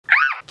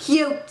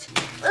Cute.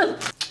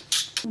 Ugh.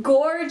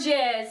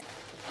 Gorgeous.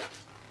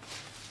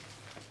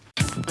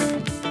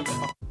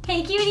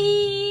 Hey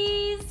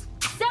cuties!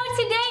 So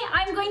today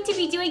I'm going to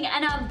be doing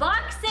an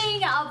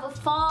unboxing of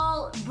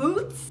fall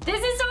boots.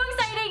 This is so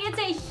exciting. It's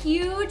a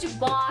huge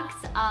box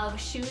of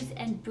shoes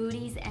and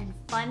booties and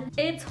fun.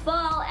 It's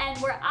fall, and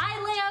where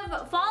I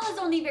live, fall is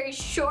only very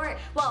short.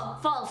 Well,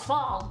 fall's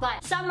fall,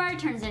 but summer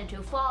turns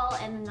into fall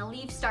and then the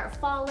leaves start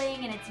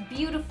falling and it's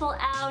beautiful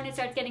out and it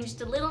starts getting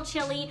just a little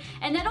chilly,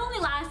 and that only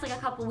lasts like a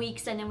couple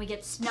weeks and then we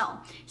get snow.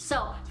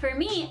 So for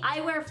me,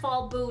 I wear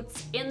fall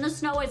boots in the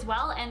snow as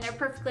well, and they're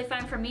perfectly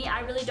fine for me.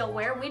 I really don't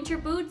wear winter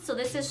boots, so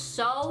this is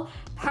so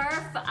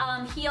perf.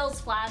 Heels,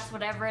 flats,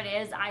 whatever it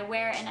is, I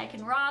wear and I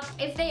can rock.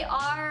 If they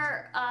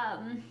are,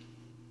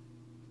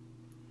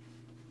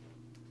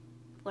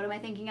 what am I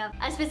thinking of?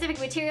 A specific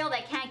material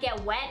that can't get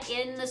wet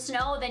in the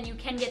snow, then you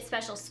can get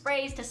special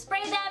sprays to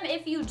spray them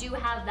if you do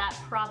have that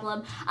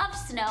problem of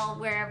snow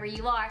wherever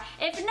you are.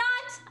 If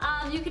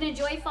not, you can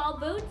enjoy fall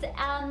boots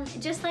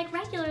just like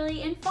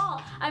regularly in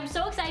fall. I'm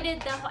so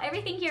excited.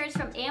 Everything here is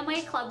from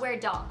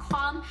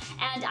amyclubwear.com,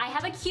 and I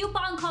have a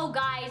coupon code,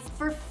 guys,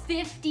 for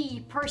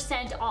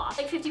 50% off.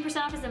 Like 50%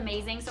 off is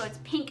amazing, so it's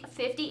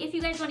PiinkSparkles if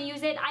you guys want to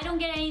use it. I don't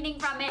get anything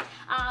from it.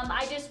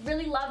 I just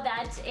really love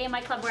that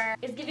amyclubwear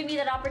is giving me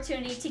that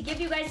opportunity to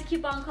give you guys a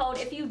coupon code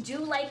if you do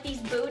like these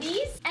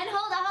booties. And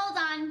hold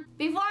on.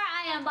 Before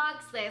I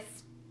unbox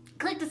this,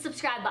 click the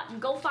subscribe button.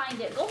 Go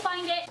find it. Go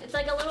find it. It's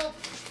like a little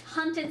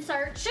hunt and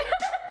search.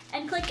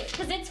 And click it,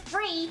 because it's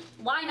free.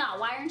 Why not?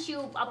 Why aren't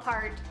you a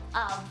part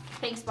of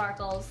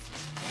PiinkSparkles?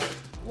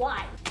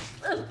 Why?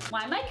 Ugh.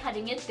 Why am I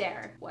cutting it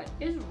there? What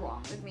is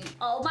wrong with me?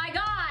 Oh my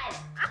god!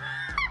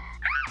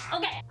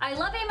 Okay, I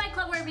love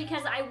amyclubwear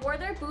because I wore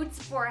their boots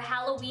for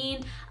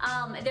Halloween.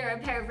 They're a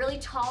pair of really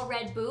tall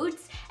red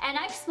boots, and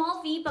I have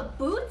small feet, but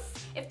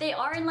boots, if they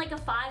are in like a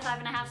 5,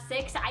 5.5,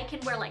 6, I can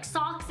wear like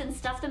socks and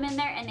stuff them in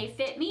there and they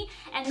fit me,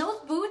 and those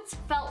boots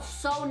felt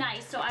so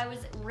nice. So I was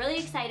really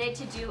excited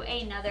to do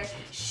another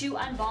shoe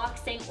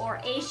unboxing,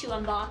 or a shoe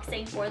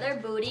unboxing for their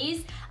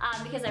booties,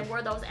 because I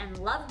wore those and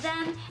loved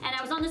them, and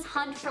I was on this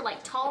hunt for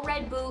like tall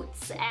red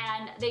boots,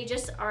 and they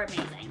just are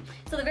amazing.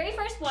 So the very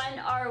first one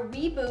are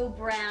Weeboo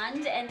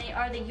brand, and they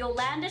are the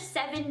Yolanda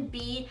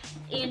 7B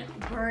in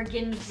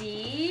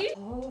burgundy.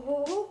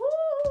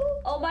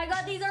 Oh my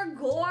god, these are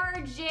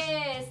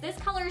gorgeous. This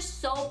color is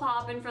so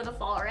poppin' for the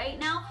fall right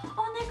now.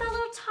 Oh, and they've got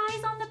little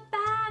ties on the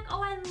back.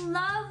 Oh, I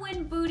love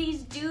when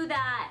booties do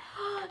that.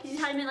 You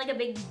tie them in like a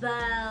big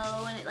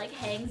bow and it like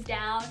hangs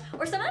down.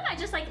 Or some of them I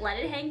just like let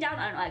it hang down.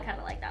 I don't know, I kind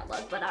of like that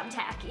look, but I'm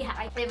tacky.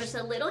 Yeah, they have just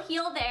a little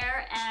heel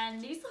there,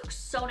 and these look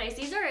so nice.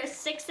 These are a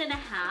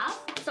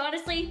 6.5. So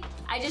honestly,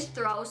 I just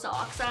throw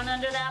socks on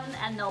under them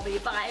and they'll be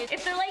fine.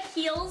 If they're like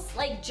heels,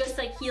 like just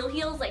like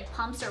heels, like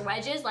pumps or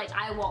wedges, like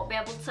I won't be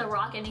able to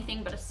rock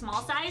anything but a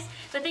small size.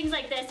 But things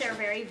like this are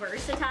very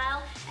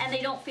versatile, and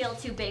they don't feel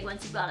too big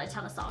once you've got a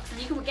ton of socks.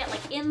 And you can get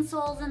like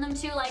insoles in them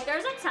too. Like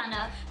there's a ton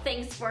of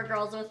things for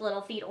girls with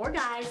little feet, or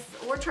guys,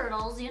 or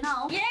turtles, you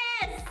know.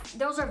 Yes!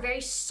 Those are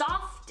very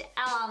soft,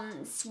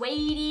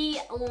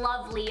 suede-y,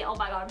 lovely. Oh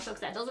my god, I'm so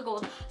excited. Those will go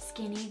with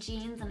skinny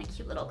jeans and a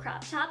cute little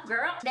crop top,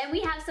 girl. Then we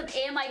have some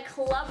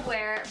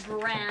amyclubwear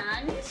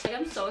brand. Like,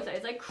 I'm so excited.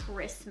 It's like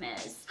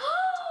Christmas.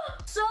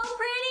 So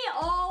pretty.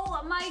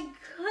 Oh my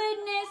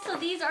goodness. So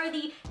these are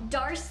the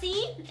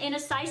Darcy in a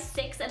size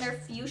 6, and they're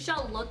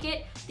fuchsia. Look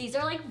it. These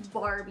are like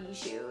Barbie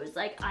shoes.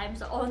 Like I'm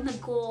so, oh, and the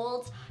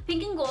gold.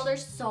 Pink and gold are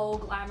so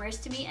glamorous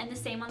to me, and the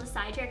same on the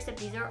side here, except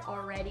these are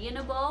already in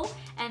a bow,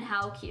 and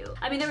how cute.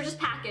 I mean, they were just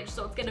packaged,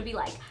 so it's gonna be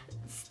like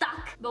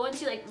stuck. But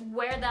once you like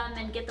wear them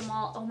and get them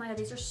all, oh my god,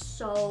 these are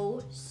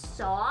so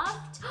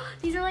soft.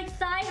 These are like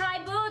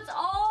thigh-high boots.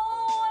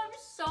 Oh, I'm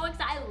so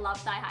excited. I love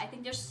thigh-high. I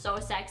think they're so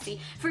sexy.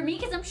 For me,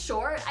 because I'm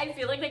short, I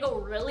feel like they go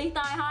really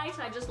thigh-high,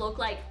 so I just look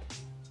like,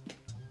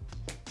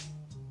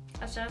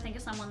 I was trying to think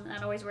of someone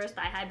that always wears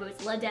thigh-high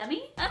boots. La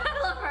Demi? I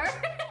love her.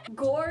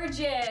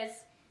 Gorgeous.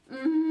 I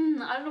don't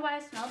know why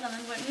I smell them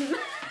and went,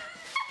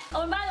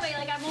 Oh, and by the way,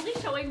 like I'm only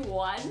showing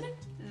one.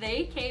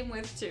 They came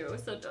with 2,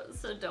 so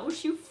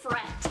don't you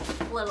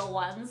fret, little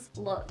ones.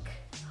 Look.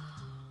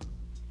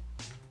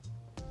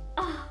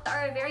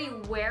 Are a very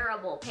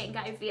wearable pink,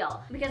 I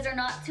feel, because they're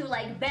not too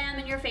like bam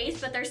in your face,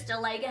 but they're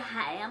still like,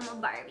 hi, I'm a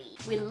Barbie.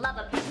 We love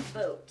a pink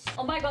boot.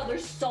 Oh my god,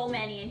 there's so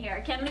many in here.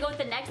 Okay, I'm gonna go with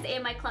the next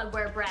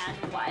amyclubwear brand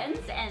ones,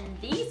 and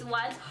these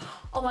ones,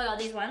 oh my god,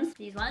 these ones.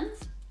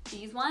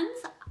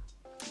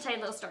 I'll tell you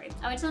a little story.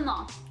 I went to the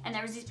mall, and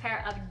there was this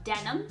pair of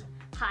denim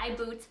high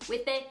boots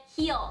with a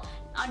heel.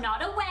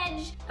 Not a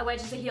wedge. A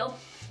wedge is a heel.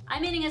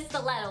 I'm meaning a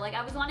stiletto. Like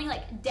I was wanting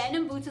like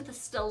denim boots with a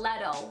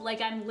stiletto.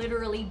 Like I'm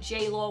literally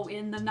J-Lo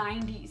in the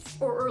 90s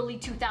or early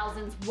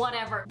 2000s,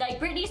 whatever. Like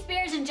Britney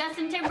Spears and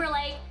Justin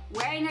Timberlake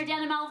wearing their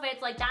denim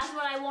outfits. Like that's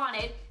what I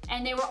wanted.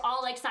 And they were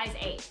all like size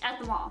 8 at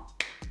the mall.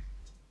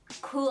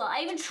 cool.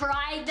 I even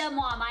tried them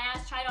on. My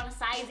ass tried on a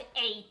size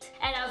 8.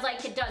 And I was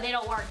like, they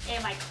don't work.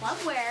 And my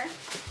clubwear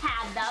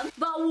had them,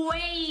 but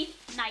way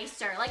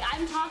nicer. Like,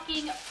 I'm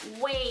talking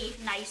way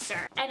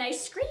nicer. And I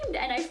screamed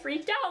and I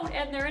freaked out,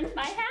 and they're in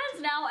my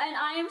hands now, and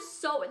I am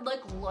so,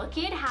 like, look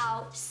at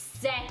how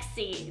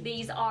sexy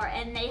these are,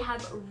 and they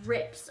have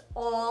rips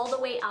all the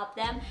way up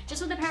them,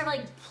 just with a pair of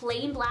like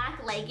plain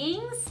black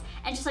leggings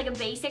and just like a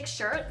basic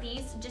shirt.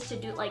 These, just to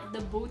do, like,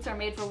 the boots are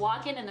made for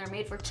walking and they're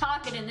made for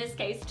talking in this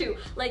case too.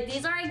 Like,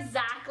 these are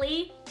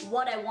exactly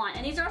what I want,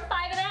 and these are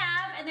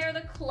 5.5, and they're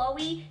the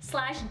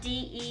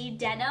Chloe/DE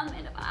denim,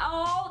 and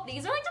oh,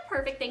 these are like the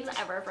perfect things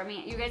ever for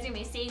me. You guys are gonna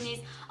be seeing these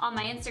on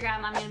my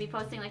Instagram. I'm gonna be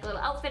posting like a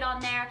little outfit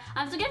on there,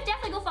 so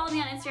definitely go follow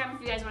me on Instagram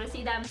if you guys want to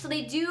see them. So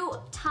they do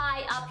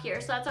tie up here,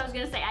 so that's what I was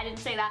gonna say. I didn't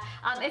say that.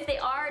 If they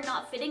are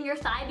not fitting your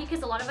thigh,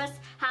 because a lot of us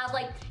have,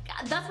 like,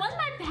 that's one of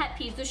my pet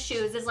peeves with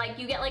shoes, is like,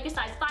 you get like a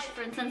size 5,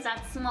 for instance,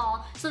 that's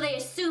small, so they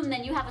assume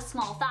then you have a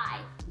small thigh.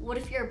 What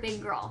if you're a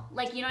big girl?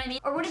 Like, you know what I mean?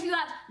 Or what if you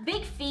have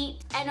big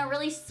feet and a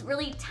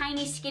really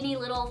tiny, skinny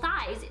little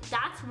thighs?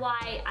 That's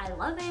why I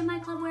love AMI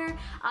Clubwear,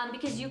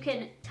 because you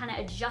can kind of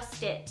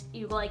adjust it.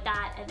 You go like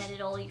that, and then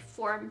it'll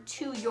form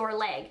to your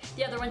leg.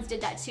 The other ones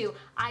did that too.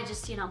 I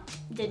just, you know,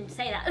 didn't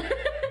say that.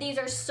 These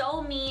are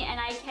so me, and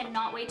I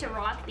cannot wait to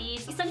rock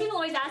these. Some people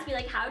always ask me,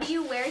 like, how do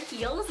you wear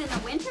heels in the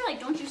winter?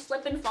 Like, don't you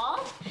slip and fall?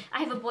 I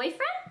have a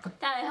boyfriend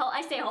that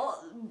I say,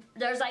 oh,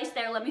 there's ice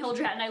there, let me hold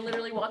your hand, and I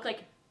literally walk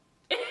like,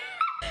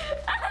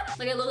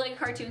 like I look like a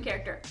cartoon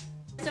character.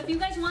 So if you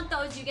guys want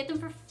those, you get them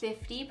for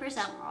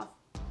 50% off.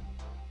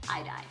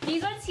 I die.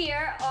 These ones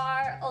here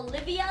are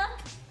Olivia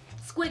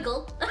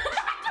Squiggle. I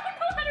don't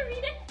know how to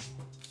read it.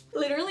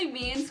 Literally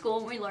me in school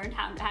when we learned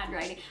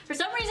handwriting. For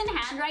some reason,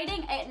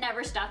 handwriting, it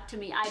never stuck to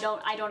me. I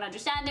don't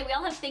understand it. We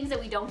all have things that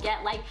we don't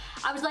get. Like,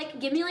 I was like,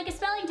 give me like a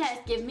spelling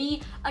test, give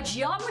me a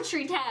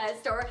geometry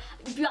test, or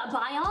a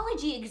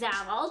biology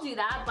exam. I'll do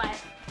that, but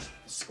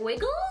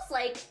squiggles?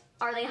 Like,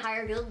 are they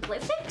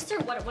hieroglyphics, or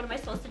what am I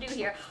supposed to do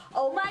here?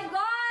 Oh my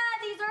god,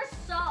 these are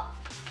so...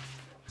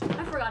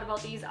 I forgot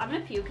about these. I'm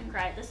gonna puke and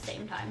cry at the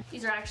same time.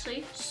 These are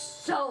actually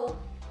so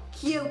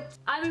cute.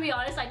 I'm gonna be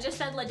honest, I just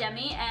said La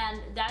Demi, and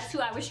that's who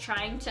I was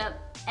trying to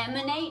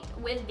emanate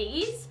with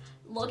these.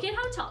 Look at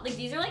how tall, like,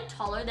 these are like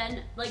taller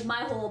than like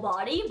my whole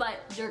body, but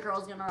your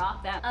girl's gonna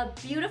rock them. A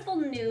beautiful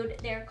nude.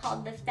 They're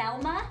called the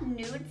Thelma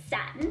Nude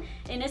Satin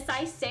in a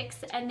size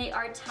 6, and they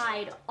are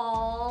tied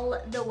all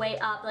the way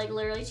up, like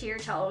literally to your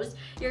toes.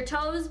 Your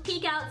toes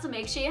peek out, so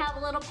make sure you have a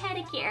little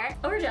pedicure,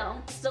 or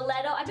don't.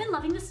 Stiletto. I've been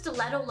loving the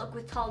stiletto look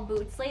with tall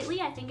boots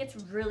lately. I think it's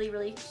really,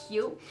 really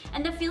cute.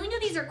 And the feeling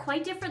of these are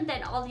quite different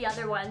than all the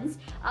other ones.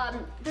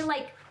 They're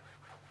like,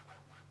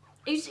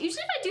 usually if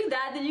I do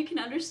that, then you can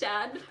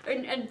understand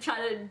and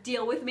try to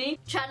deal with me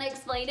trying to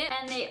explain it.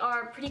 And they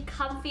are pretty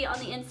comfy on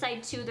the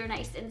inside too. They're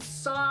nice and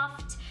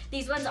soft.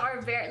 These ones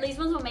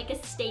will make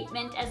a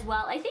statement as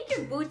well. I think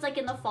your boots, like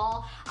in the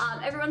fall,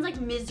 everyone's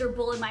like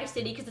miserable in my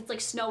city because it's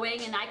like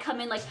snowing, and I come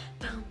in like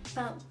boom,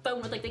 boom,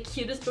 boom with like the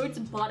cutest boots,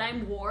 but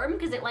I'm warm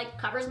because it like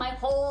covers my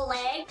whole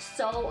leg.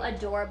 So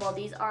adorable.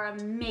 These are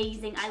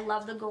amazing. I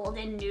love the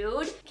golden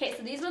nude. Okay,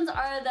 so these ones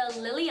are the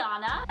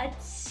Liliana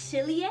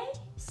Atelier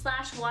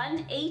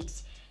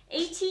 /1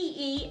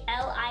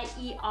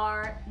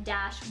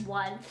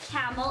 ATELIER-1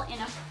 camel in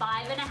a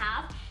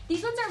 5.5.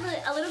 These ones are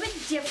really a little bit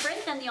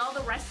different than all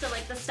the rest of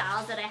like the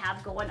styles that I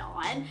have going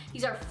on.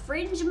 These are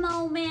fringe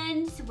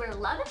moments. We're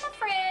loving the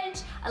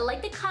fringe. I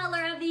like the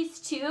color of these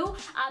too.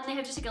 They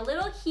have just like a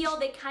little heel.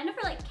 They kind of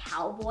are like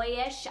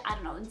cowboyish. I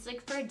don't know. It's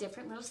like for a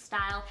different little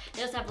style.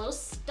 They also have little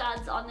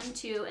studs on them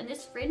too. And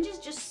this fringe is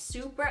just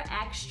super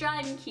extra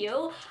and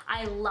cute.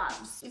 I love.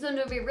 These ones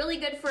would be really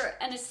good for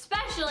an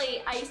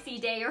especially icy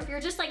day, or if you're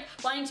just like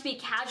wanting to be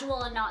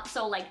casual and not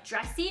so like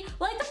dressy.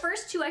 Well, like the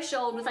first two I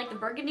showed was like the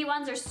burgundy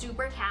ones are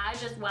super casual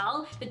as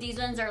well, but these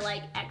ones are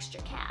like extra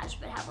cash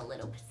but have a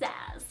little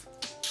pizzazz.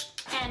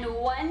 And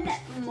one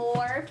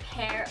more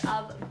pair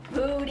of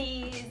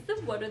booties.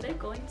 What are they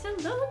going to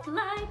look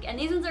like? And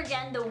these ones are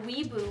again the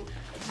Weeboo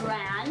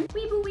brand.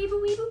 Weeboo,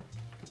 Weeboo, Weeboo.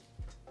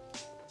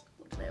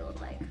 What do they look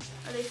like?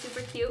 Are they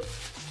super cute?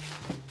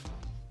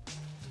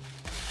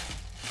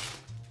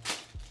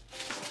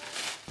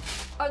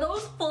 Are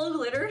those full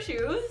glitter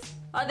shoes?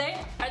 Are they?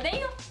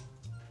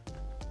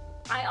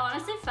 I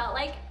honestly felt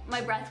like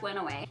my breath went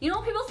away. You know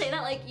when people say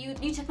that, like, you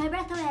took my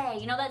breath away?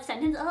 You know that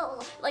sentence?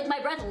 Oh, like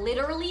my breath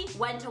literally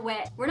went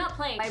away. We're not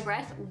playing. My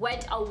breath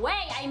went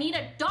away. I need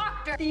a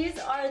doctor. These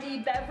are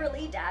the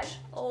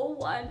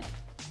Beverly-01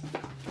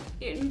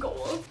 in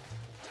gold.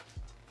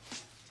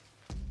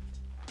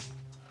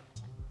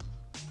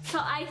 So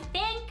I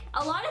think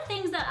a lot of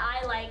things that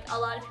I like, a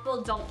lot of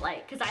people don't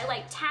like, because I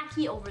like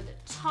tacky, over the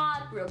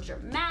top, real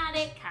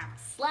dramatic, kind of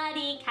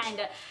slutty, kind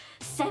of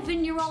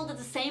 7-year-old at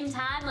the same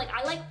time. Like,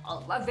 I like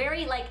a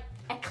very like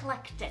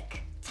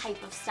eclectic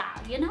type of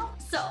style, you know?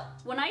 So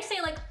when I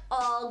say like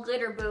all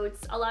glitter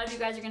boots, a lot of you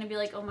guys are gonna be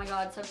like, oh my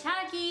god, so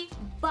tacky.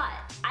 But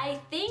I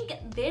think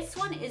this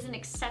one is an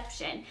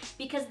exception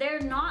because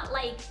they're not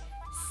like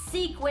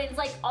sequins,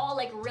 like all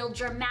like real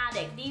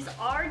dramatic. These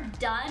are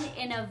done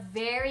in a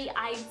very,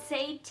 I'd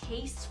say,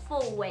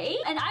 tasteful way.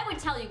 And I would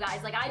tell you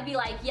guys, like I'd be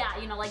like, yeah,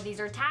 you know, like these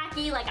are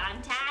tacky, like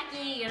I'm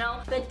tacky, you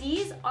know, but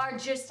these are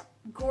just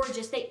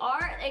gorgeous. They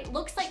are, it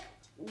looks like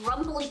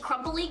rumbly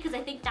crumbly because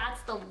I think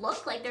that's the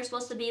look. Like they're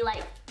supposed to be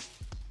like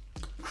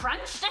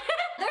crunched.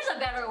 There's a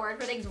better word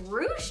for things.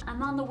 Rouge?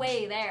 I'm on the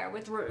way there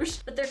with rouge.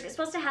 But they're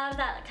supposed to have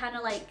that kind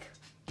of like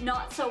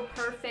not so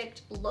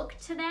perfect look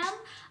to them.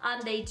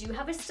 They do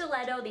have a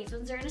stiletto. These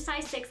ones are in a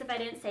size 6 if I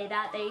didn't say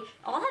that. They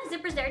all have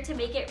zippers there to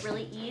make it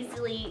really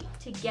easily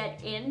to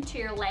get into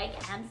your leg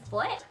and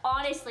foot.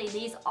 Honestly,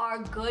 these are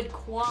good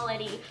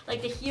quality.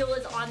 Like the heel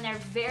is on there,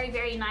 very,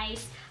 very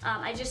nice.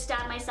 I just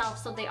stabbed myself,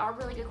 so they are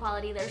really good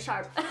quality. They're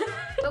sharp.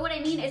 But what I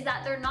mean is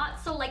that they're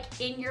not so like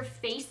in your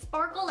face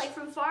sparkle. Like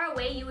from far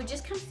away, you would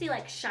just kind of see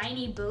like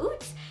shiny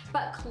boots,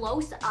 but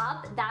close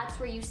up, that's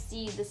where you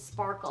see the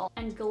sparkle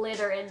and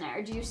glitter in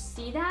there. Do you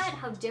see that?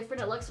 How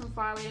different it looks from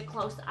far away to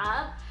close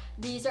up?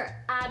 These are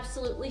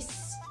absolutely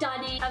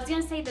stunning. I was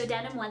gonna say the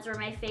denim ones were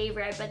my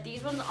favorite, but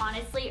these ones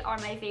honestly are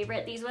my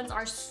favorite. These ones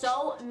are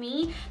so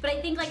me, but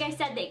I think, like I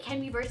said, they can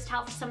be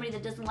versatile for somebody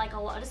that doesn't like a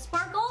lot of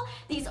sparkle.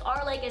 These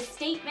are like a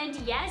statement,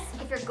 yes,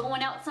 if you're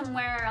going out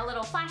somewhere a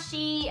little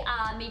flashy,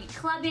 maybe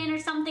clubbing or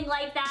something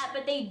like that,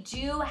 but they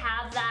do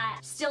have that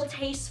still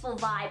tasteful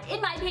vibe, in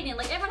my opinion.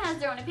 Like everyone has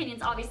their own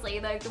opinions, obviously.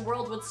 Like the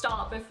world would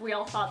stop if we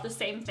all thought the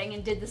same thing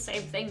and did the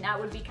same thing. That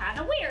would be kind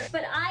of weird.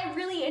 But I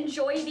really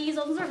enjoy these.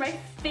 Those are my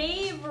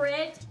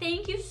favorite.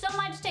 Thank you so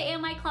much to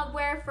AMI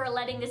Clubwear for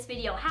letting this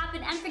video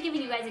happen and for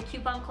giving you guys a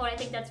coupon code. I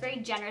think that's very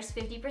generous.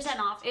 50%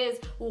 off is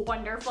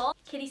wonderful.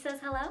 Kitty says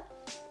hello.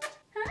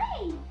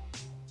 Hi.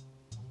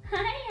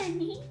 Hi,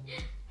 honey.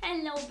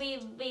 Hello,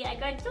 baby. I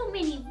got so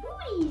many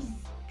booties.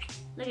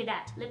 Look at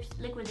that.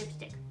 Liquid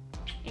lipstick.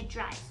 It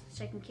dries,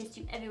 so I can kiss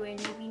you everywhere and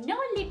there'll be no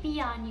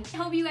lippy on you. I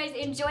hope you guys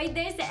enjoyed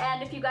this,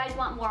 and if you guys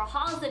want more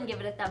hauls, then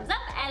give it a thumbs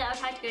up, and I'll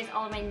talk to you guys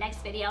all in my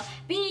next video.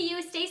 Be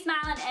you, stay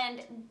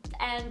smiling,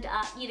 and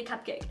eat a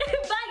cupcake.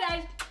 Bye,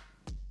 guys.